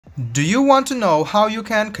Do you want to know how you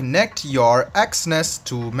can connect your Exness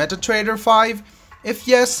to Metatrader 5? If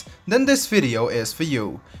yes, then this video is for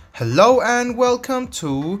you. Hello and welcome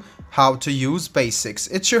to How to Use Basics.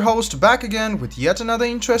 It's your host back again with yet another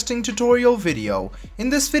interesting tutorial video. In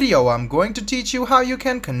this video, I'm going to teach you how you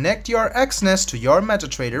can connect your Exness to your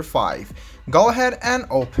Metatrader 5. Go ahead and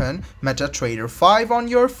open Metatrader 5 on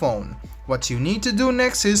your phone. What you need to do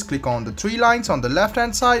next is click on the three lines on the left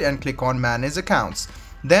hand side and click on Manage Accounts.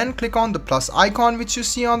 Then click on the plus icon which you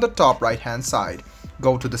see on the top right hand side.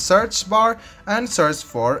 Go to the search bar and search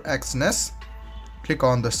for Exness. Click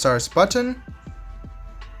on the search button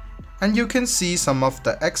and you can see some of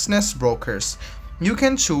the Exness brokers. You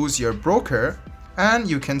can choose your broker and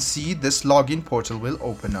you can see this login portal will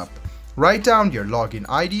open up. Write down your login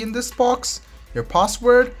ID in this box, your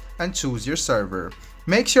password, and choose your server.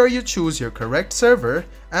 Make sure you choose your correct server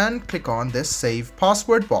and click on this save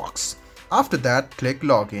password box. After that, click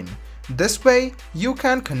login. This way, you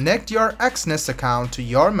can connect your Exness account to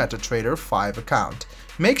your Metatrader 5 account.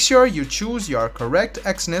 Make sure you choose your correct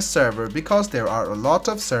Exness server because there are a lot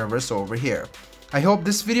of servers over here. I hope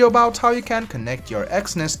this video about how you can connect your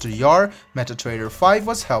Exness to your Metatrader 5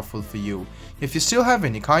 was helpful for you. If you still have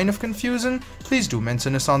any kind of confusion, please do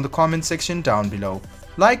mention us on the comment section down below.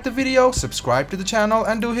 Like the video, subscribe to the channel,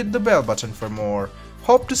 and do hit the bell button for more.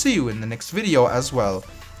 Hope to see you in the next video as well.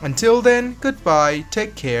 Until then, goodbye,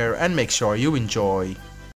 take care, and make sure you enjoy.